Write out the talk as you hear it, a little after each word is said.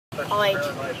Alright,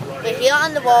 we're here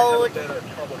on the road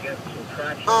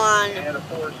on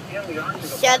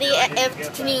Saturday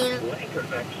afternoon,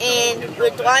 and we're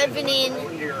driving in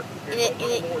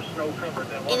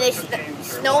a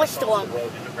snowstorm.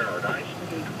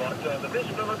 But the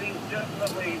visibility is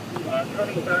definitely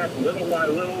cutting back little by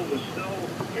little.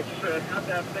 It's got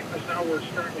that thickness now where it's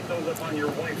starting to build up on your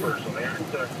wipers, so they aren't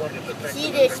quite as effective.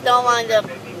 See, there's snow on the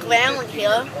ground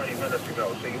here. 20 minutes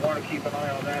ago, so you want to keep an eye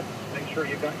on that. Make sure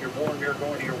you got your warm air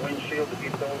going to your windshield to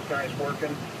keep those guys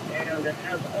working. And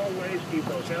as always, keep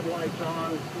those headlights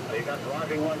on. You got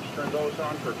driving lights, turn those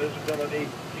on for visibility.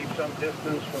 Keep some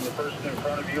distance from the person in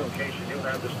front of you in case you do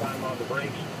have to slam on the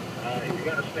brakes. If you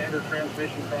got a standard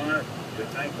transmission car, just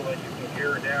thankful that you can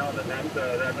gear it down, and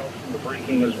that helps in the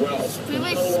braking as well. It's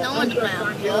really snowing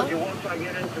around here. Once I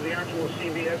get into the actual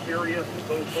CBS area,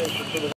 those closer to the